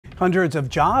Hundreds of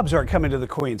jobs are coming to the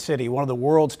Queen City. One of the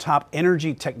world's top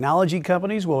energy technology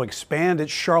companies will expand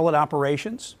its Charlotte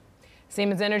operations.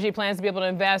 Siemens Energy plans to be able to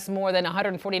invest more than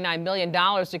 $149 million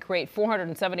to create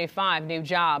 475 new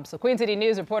jobs. So Queen City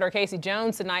News reporter Casey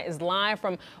Jones tonight is live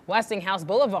from Westinghouse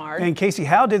Boulevard. And Casey,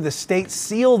 how did the state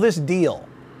seal this deal?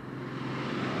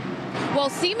 Well,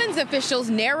 Siemens officials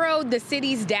narrowed the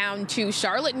cities down to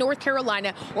Charlotte, North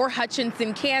Carolina, or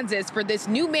Hutchinson, Kansas, for this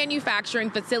new manufacturing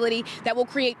facility that will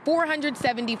create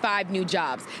 475 new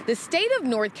jobs. The state of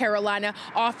North Carolina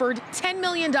offered $10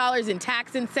 million in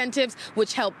tax incentives,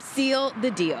 which helped seal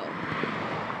the deal.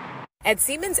 At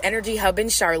Siemens Energy Hub in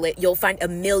Charlotte, you'll find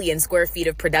 1 million square feet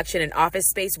of production and office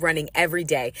space running every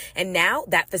day. And now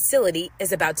that facility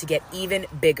is about to get even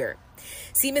bigger.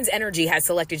 Siemens Energy has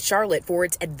selected Charlotte for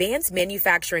its advanced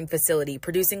manufacturing facility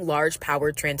producing large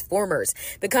power transformers.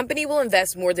 The company will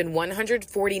invest more than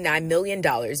 $149 million,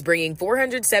 bringing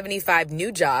 475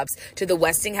 new jobs to the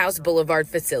Westinghouse Boulevard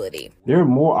facility. There are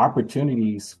more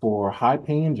opportunities for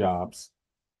high-paying jobs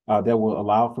that will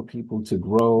allow for people to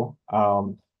grow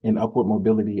in upward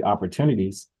mobility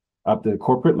opportunities up the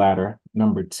corporate ladder.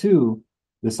 Number two,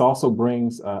 this also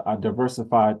brings a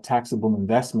diversified taxable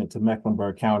investment to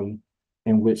Mecklenburg County,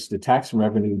 in which the tax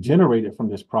revenue generated from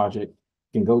this project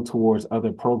can go towards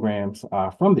other programs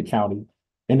from the county.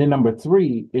 And then number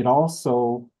three, it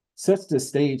also sets the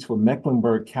stage for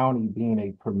Mecklenburg County being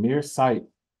a premier site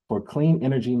for clean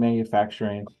energy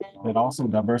manufacturing that also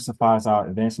diversifies our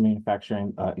advanced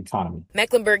manufacturing economy.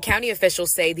 Mecklenburg County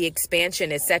officials say the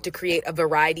expansion is set to create a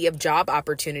variety of job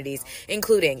opportunities,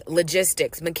 including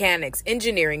logistics, mechanics,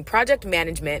 engineering, project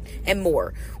management, and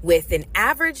more, with an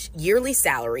average yearly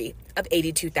salary of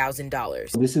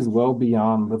 $82,000. This is well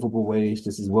beyond livable wage.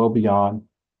 This is well beyond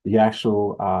the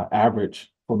actual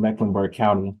average for Mecklenburg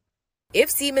County. If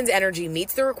Siemens Energy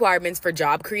meets the requirements for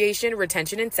job creation,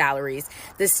 retention, and salaries,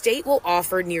 the state will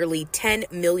offer nearly $10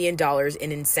 million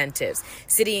in incentives.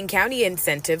 City and county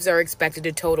incentives are expected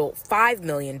to total $5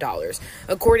 million,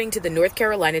 according to the North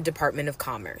Carolina Department of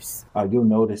Commerce. You'll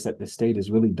notice that the state has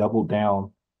really doubled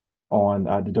down on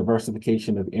the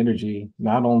diversification of energy,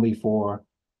 not only for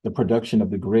the production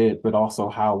of the grid, but also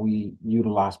how we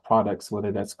utilize products,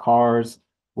 whether that's cars,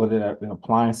 whether that's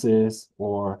appliances,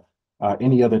 or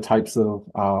any other types of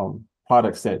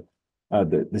products that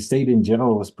the state in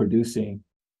general is producing.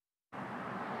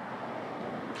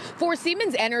 For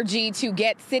Siemens Energy to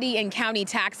get city and county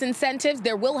tax incentives,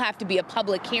 there will have to be a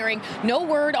public hearing. No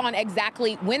word on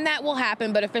exactly when that will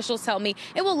happen, but officials tell me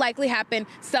it will likely happen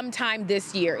sometime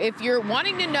this year. If you're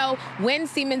wanting to know when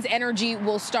Siemens Energy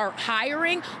will start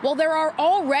hiring, well, there are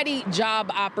already job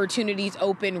opportunities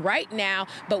open right now,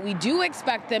 but we do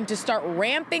expect them to start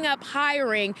ramping up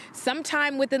hiring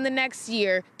sometime within the next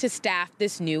year to staff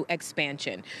this new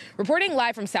expansion. Reporting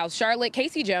live from South Charlotte,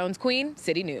 Casey Jones, Queen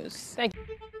City News. Thank you.